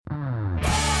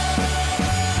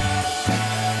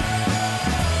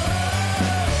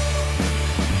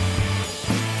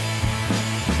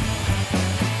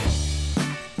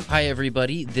Hi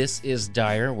everybody, this is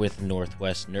Dyer with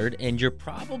Northwest Nerd, and you're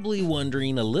probably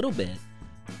wondering a little bit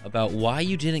about why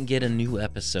you didn't get a new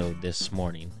episode this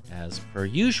morning, as per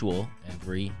usual,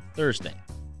 every Thursday.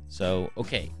 So,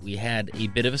 okay, we had a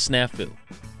bit of a snafu.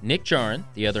 Nick Jarin,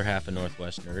 the other half of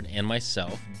Northwest Nerd, and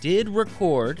myself did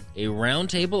record a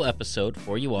roundtable episode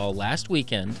for you all last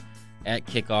weekend at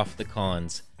Kick Off the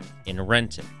Cons in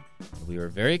Renton. We were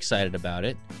very excited about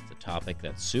it. It's a topic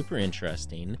that's super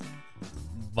interesting.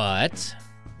 But,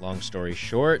 long story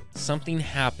short, something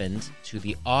happened to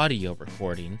the audio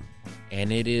recording, and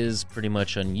it is pretty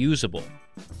much unusable.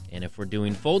 And if we're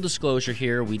doing full disclosure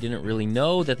here, we didn't really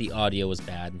know that the audio was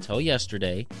bad until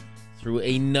yesterday through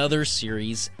another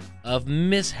series of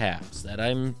mishaps that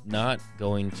I'm not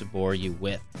going to bore you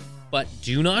with. But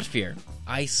do not fear,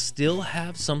 I still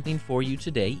have something for you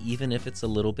today, even if it's a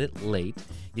little bit late.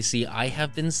 You see, I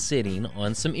have been sitting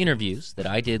on some interviews that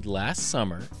I did last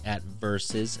summer at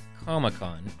Versus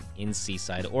Comic-Con in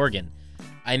Seaside, Oregon.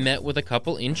 I met with a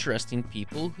couple interesting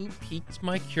people who piqued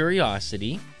my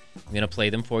curiosity. I'm going to play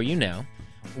them for you now.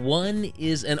 One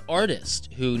is an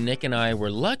artist who Nick and I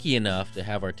were lucky enough to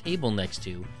have our table next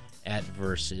to at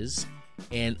Versus.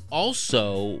 And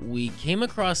also, we came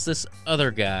across this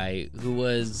other guy who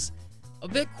was a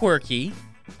bit quirky.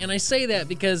 And I say that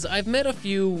because I've met a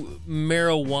few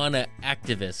marijuana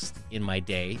activists in my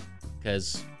day,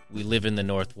 because we live in the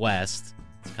Northwest.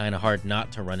 It's kind of hard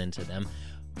not to run into them.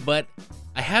 But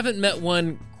I haven't met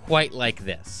one quite like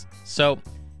this. So,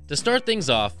 to start things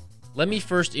off, let me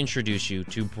first introduce you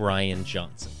to Brian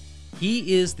Johnson.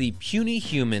 He is the puny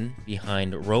human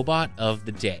behind Robot of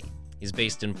the Day. He's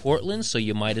based in Portland, so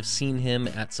you might have seen him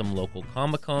at some local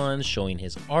Comic-Cons showing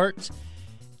his art,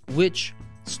 which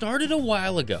started a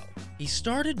while ago. He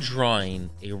started drawing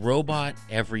a robot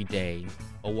every day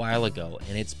a while ago,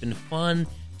 and it's been fun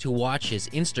to watch his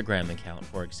Instagram account,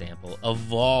 for example,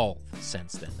 evolve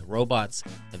since then. The robots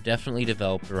have definitely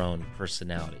developed their own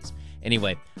personalities.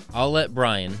 Anyway, I'll let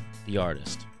Brian, the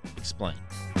artist, explain.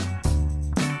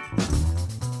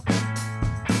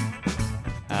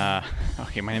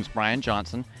 Okay, my name's Brian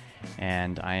Johnson,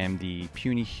 and I am the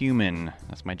puny human.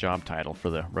 That's my job title for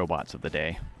the robots of the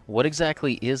day. What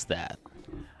exactly is that?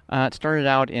 It started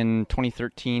out in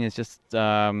 2013 as just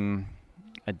a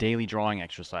daily drawing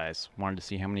exercise. Wanted to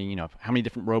see how many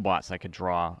different robots I could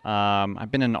draw. I've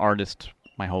been an artist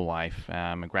my whole life.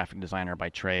 I'm a graphic designer by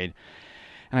trade,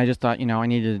 and I just thought, I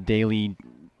needed a daily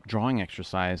drawing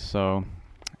exercise.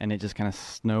 And it just kind of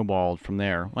snowballed from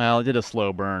there. Well, it did a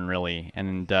slow burn, really,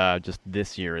 and just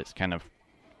this year,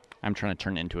 I'm trying to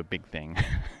turn it into a big thing.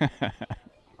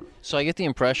 So I get the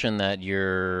impression that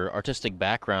your artistic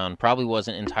background probably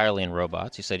wasn't entirely in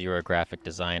robots. You said you were a graphic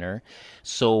designer.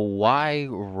 So why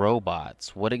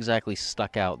robots? What exactly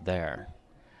stuck out there?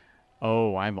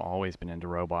 Oh, I've always been into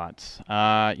robots.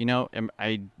 I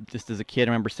just as a kid,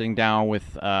 I remember sitting down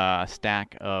with a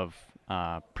stack of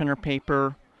printer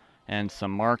paper and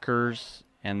some markers,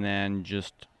 and then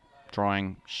just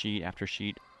drawing sheet after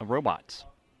sheet of robots.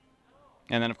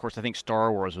 And then, of course, I think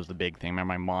Star Wars was the big thing. I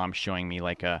remember my mom showing me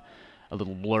like a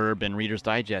little blurb in Reader's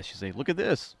Digest. She'd say, "Look at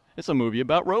this. It's a movie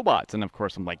about robots." And, of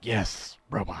course, I'm like, yes,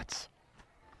 robots.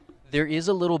 There is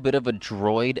a little bit of a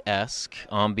droid-esque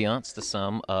ambiance to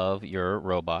some of your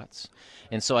robots.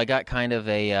 And so I got kind of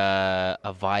a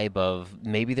vibe of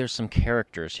maybe there's some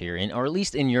characters here, or at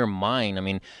least in your mind. I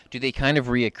mean, do they kind of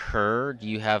reoccur? Do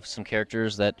you have some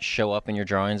characters that show up in your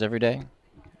drawings every day?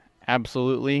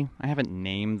 Absolutely. I haven't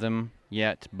named them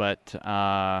yet, but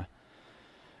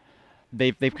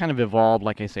they've kind of evolved.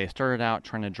 Like I say, I started out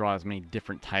trying to draw as many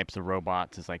different types of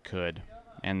robots as I could,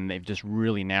 and they've just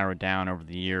really narrowed down over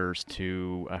the years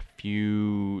to a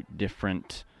few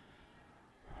different,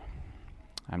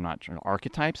 I'm not sure,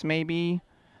 archetypes maybe,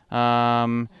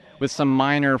 with some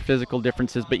minor physical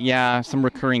differences, but yeah, some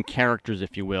recurring characters,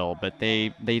 if you will, but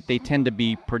they tend to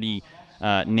be pretty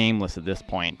nameless at this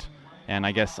point. And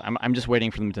I guess I'm just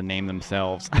waiting for them to name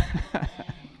themselves.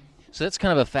 So that's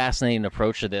kind of a fascinating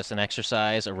approach to this, an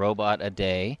exercise, a robot a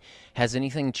day. Has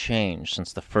anything changed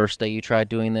since the first day you tried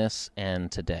doing this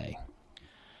and today?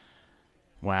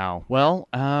 Wow. Well,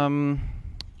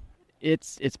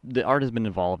 it's the art has been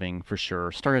evolving for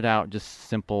sure. Started out just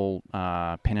simple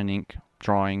pen and ink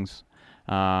drawings,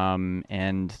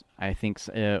 and I think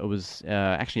it was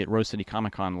actually at Rose City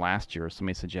Comic Con last year.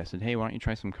 Somebody suggested, "Hey, why don't you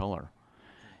try some color?"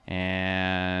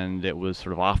 And it was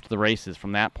sort of off to the races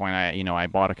from that point. I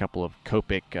bought a couple of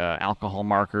Copic alcohol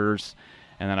markers,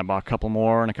 and then I bought a couple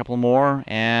more,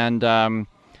 and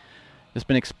just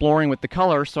been exploring with the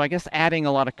color. So I guess adding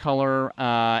a lot of color,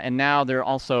 and now they're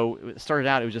also, it started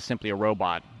out, it was just simply a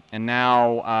robot, And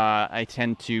now I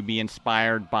tend to be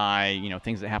inspired by,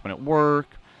 things that happen at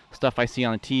work, stuff I see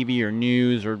on the TV or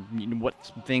news, or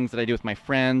what things that I do with my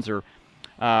friends, or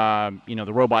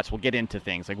the robots will get into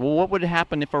things like, well, what would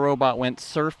happen if a robot went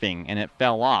surfing and it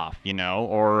fell off,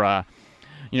 or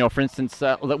for instance,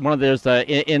 one of those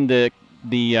in the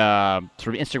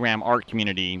sort of Instagram art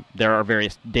community, there are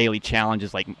various daily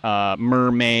challenges like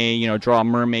mermaid, draw a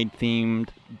mermaid themed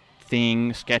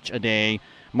thing, sketch a day,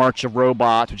 March of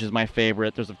Robots, which is my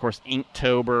favorite. There's of course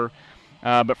Inktober.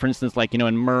 But for instance, like,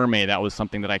 in Mermaid, that was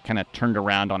something that I kind of turned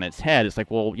around on its head. It's like,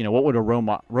 well, what would a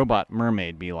robot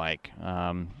mermaid be like?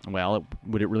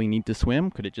 Would it really need to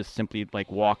swim? Could it just simply, like,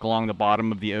 walk along the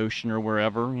bottom of the ocean or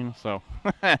wherever, So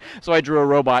so I drew a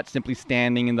robot simply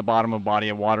standing in the bottom of a body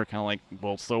of water, kind of like,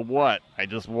 well, so what? I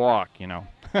just walk,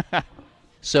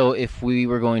 So if we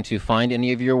were going to find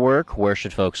any of your work, where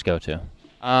should folks go to?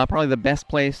 Probably the best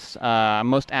place, I'm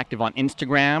most active on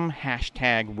Instagram,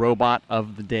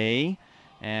 #RobotOfTheDay.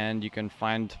 And you can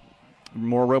find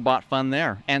more robot fun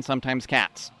there, and sometimes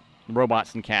cats.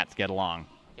 Robots and cats get along.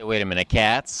 Hey, wait a minute,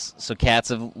 cats? So cats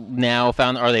have now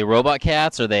found, are they robot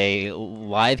cats? Are they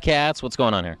live cats? What's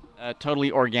going on here?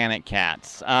 Totally organic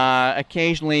cats.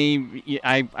 Occasionally,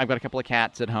 I've got a couple of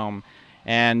cats at home,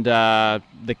 and the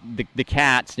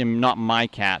cats, not my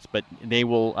cats, but they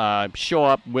will show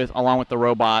up along with the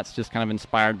robots, just kind of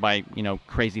inspired by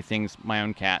crazy things my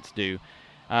own cats do.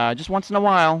 Just once in a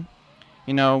while.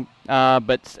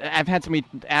 But I've had somebody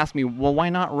ask me, well, why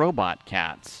not robot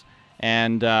cats?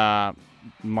 And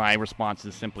my response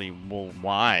is simply, well,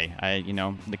 why?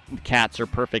 The cats are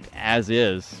perfect as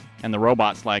is, and the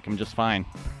robots like them just fine.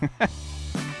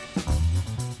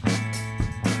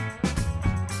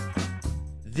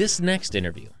 This next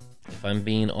interview, if I'm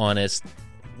being honest,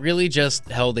 really just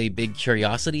held a big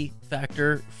curiosity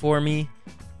factor for me.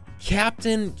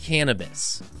 Captain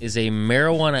Cannabis is a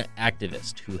marijuana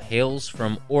activist who hails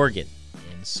from Oregon,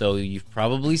 and so you've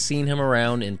probably seen him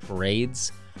around in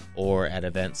parades or at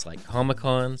events like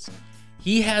Comic-Cons.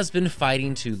 He has been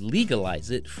fighting to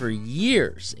legalize it for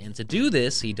years, and to do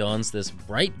this, he dons this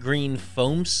bright green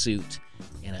foam suit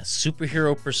and a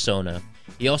superhero persona.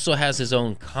 He also has his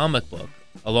own comic book,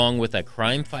 along with a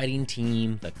crime-fighting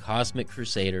team, the Cosmic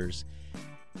Crusaders,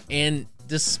 and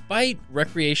despite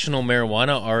recreational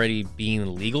marijuana already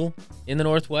being legal in the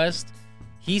Northwest,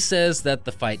 he says that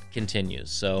the fight continues.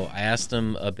 So I asked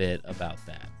him a bit about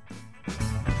that.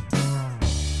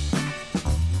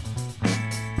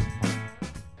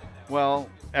 Well,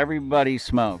 everybody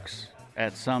smokes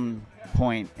at some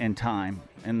point in time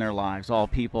in their lives. All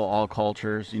people, all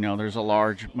cultures. There's a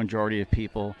large majority of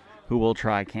people who will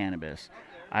try cannabis.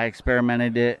 I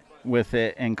experimented with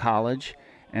it in college,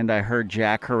 and I heard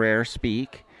Jack Herer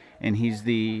speak, and he's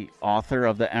the author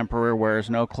of The Emperor Wears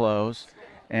No Clothes.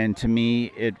 And to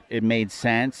me, it made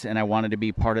sense, and I wanted to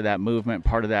be part of that movement,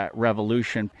 part of that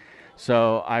revolution.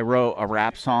 So I wrote a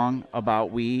rap song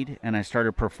about weed, and I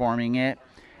started performing it.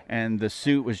 And the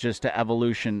suit was just an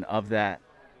evolution of that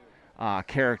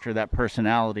character, that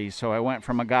personality. So I went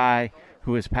from a guy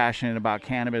who is passionate about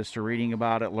cannabis to reading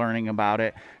about it, learning about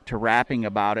it, to rapping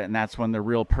about it, and that's when the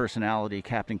real personality,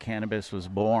 Captain Cannabis, was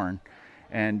born.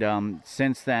 And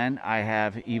since then, I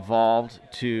have evolved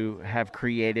to have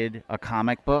created a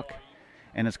comic book,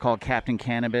 and it's called Captain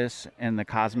Cannabis and the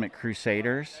Cosmic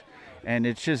Crusaders, and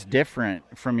it's just different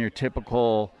from your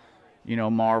typical,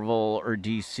 Marvel or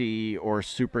DC or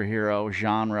superhero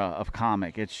genre of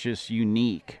comic. It's just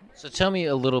unique. So tell me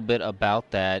a little bit about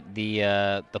that.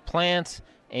 The plant,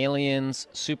 aliens,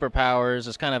 superpowers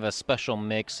is kind of a special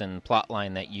mix and plot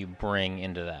line that you bring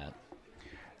into that.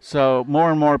 So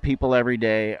more and more people every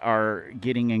day are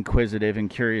getting inquisitive and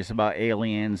curious about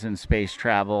aliens and space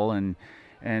travel and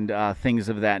things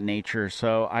of that nature.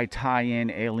 So I tie in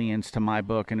aliens to my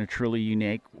book in a truly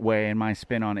unique way, and my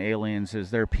spin on aliens is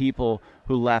they're people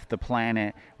who left the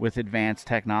planet with advanced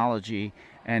technology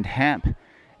and hemp.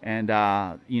 And,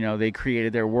 they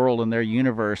created their world and their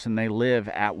universe, and they live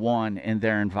at one in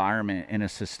their environment in a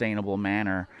sustainable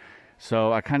manner.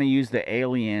 So I kind of use the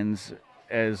aliens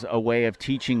as a way of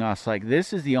teaching us, like,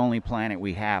 this is the only planet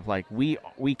we have. Like, we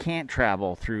can't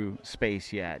travel through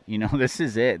space yet. This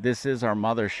is it. This is our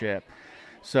mothership.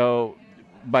 So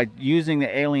by using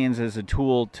the aliens as a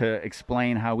tool to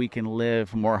explain how we can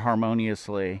live more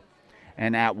harmoniously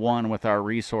and at one with our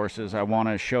resources, I want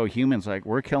to show humans, like,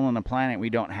 we're killing the planet. We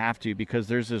don't have to, because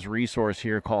there's this resource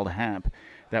here called hemp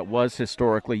that was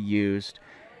historically used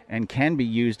and can be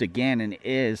used again, and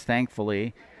is,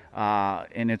 thankfully.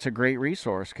 And it's a great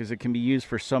resource because it can be used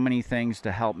for so many things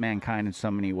to help mankind in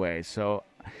so many ways. So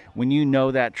when you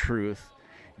know that truth,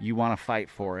 you want to fight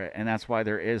for it. And that's why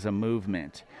there is a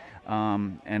movement.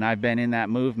 And I've been in that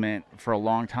movement for a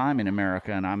long time in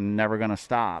America, and I'm never going to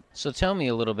stop. So tell me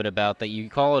a little bit about that. You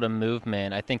call it a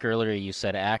movement. I think earlier you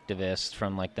said activist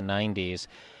from like the 90s.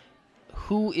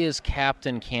 Who is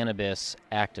Captain Cannabis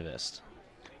Activist?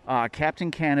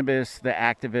 Captain Cannabis, the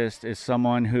activist, is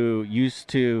someone who used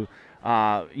to,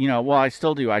 well, I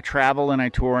still do. I travel and I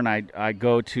tour and I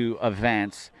go to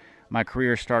events. My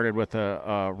career started with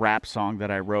a rap song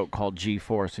that I wrote called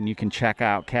G-Force, and you can check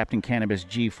out Captain Cannabis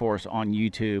G-Force on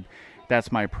YouTube. That's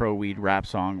my pro-weed rap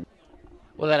song.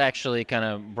 Well, that actually kind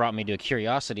of brought me to a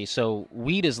curiosity. So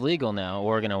weed is legal now,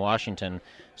 Oregon and Washington.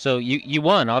 So you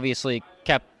won. Obviously,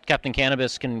 Captain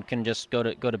Cannabis can just go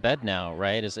to bed now,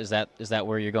 right? Is that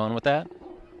where you're going with that?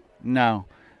 No.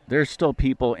 There's still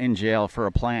people in jail for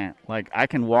a plant. Like, I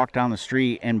can walk down the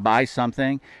street and buy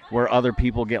something where other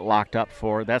people get locked up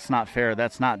for. That's not fair.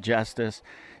 That's not justice,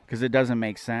 because it doesn't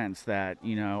make sense that,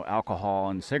 alcohol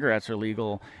and cigarettes are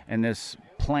legal, and this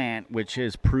plant, which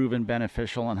is proven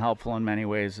beneficial and helpful in many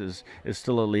ways, is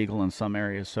still illegal in some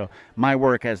areas. So my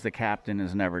work as the captain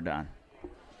is never done.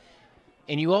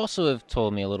 And you also have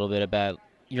told me a little bit about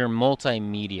your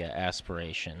multimedia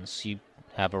aspirations. You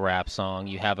have a rap song,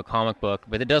 you have a comic book,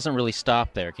 but it doesn't really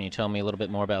stop there. Can you tell me a little bit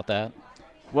more about that?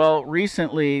 Well,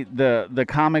 recently, the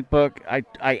comic book,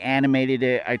 I animated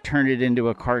it. I turned it into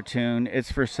a cartoon.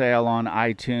 It's for sale on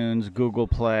iTunes, Google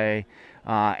Play,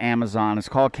 Amazon. It's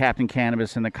called Captain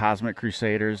Cannabis and the Cosmic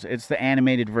Crusaders. It's the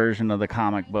animated version of the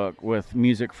comic book with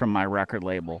music from my record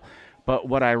label. But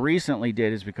what I recently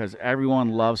did is, because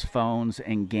everyone loves phones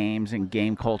and games and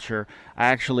game culture, I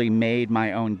actually made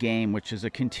my own game, which is a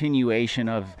continuation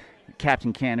of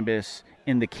Captain Cannabis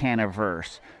in the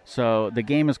Cannaverse. So the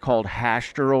game is called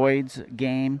Hashteroids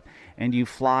Game, and you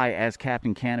fly as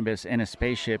Captain Cannabis in a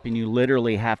spaceship, and you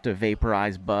literally have to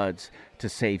vaporize buds to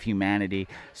save humanity.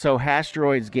 So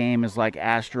Hashteroids Game is like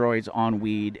asteroids on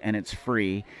weed, and it's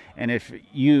free. And if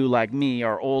you, like me,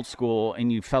 are old school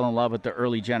and you fell in love with the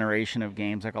early generation of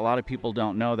games, like, a lot of people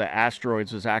don't know that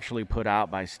Asteroids was actually put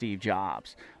out by Steve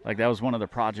Jobs. Like, that was one of the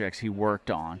projects he worked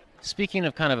on. Speaking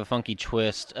of kind of a funky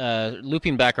twist,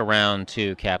 looping back around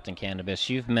to Captain Cannabis,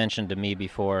 you've mentioned to me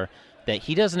before that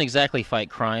he doesn't exactly fight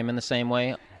crime in the same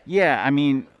way. Yeah, I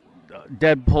mean,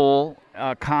 Deadpool,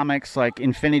 comics like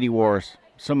Infinity Wars,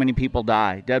 so many people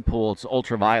die. Deadpool, it's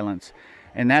ultra violence.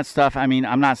 And that stuff, I mean,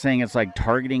 I'm not saying it's like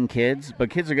targeting kids, but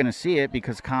kids are going to see it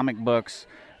because comic books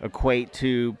equate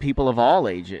to people of all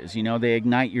ages. They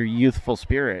ignite your youthful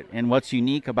spirit. And what's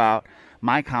unique about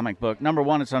my comic book, number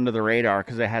one, it's under the radar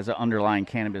because it has an underlying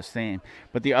cannabis theme.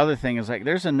 But the other thing is, like,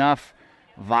 there's enough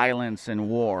violence and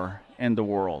war in the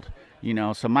world.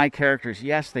 So my characters,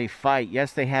 yes, they fight.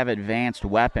 Yes, they have advanced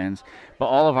weapons. But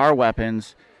all of our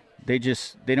weapons, they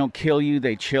don't kill you.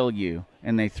 They chill you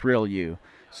and they thrill you.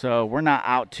 So we're not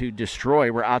out to destroy.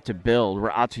 We're out to build.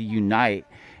 We're out to unite.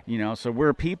 So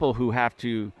we're people who have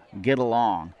to get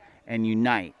along and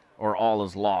unite, or all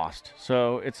is lost.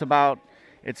 So it's about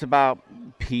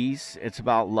peace. It's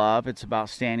about love. It's about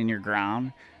standing your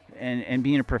ground and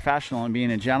being a professional and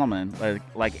being a gentleman,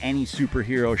 like any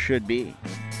superhero should be.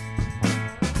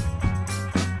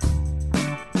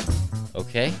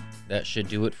 Okay, that should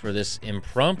do it for this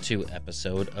impromptu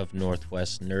episode of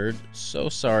Northwest Nerd. So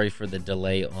sorry for the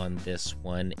delay on this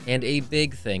one. And a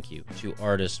big thank you to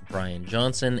artist Brian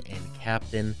Johnson and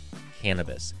Captain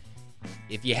Cannabis.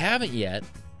 If you haven't yet,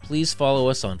 please follow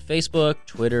us on Facebook,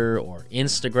 Twitter, or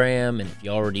Instagram. And if you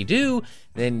already do,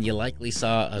 then you likely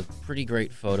saw a pretty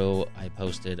great photo I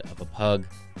posted of a pug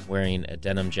wearing a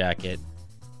denim jacket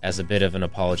as a bit of an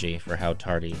apology for how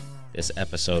tardy this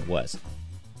episode was.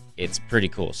 It's pretty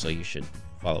cool, so you should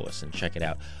follow us and check it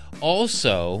out.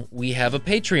 Also, we have a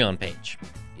Patreon page.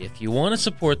 If you want to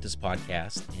support this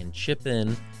podcast and chip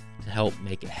in to help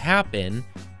make it happen,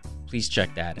 please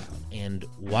check that out. And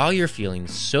while you're feeling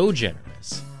so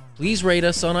generous, please rate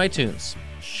us on iTunes,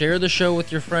 share the show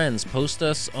with your friends, post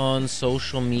us on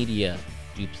social media,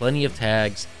 do plenty of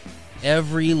tags.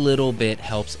 Every little bit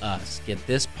helps us get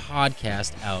this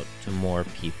podcast out to more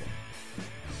people.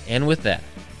 And with that,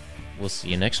 we'll see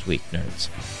you next week, nerds.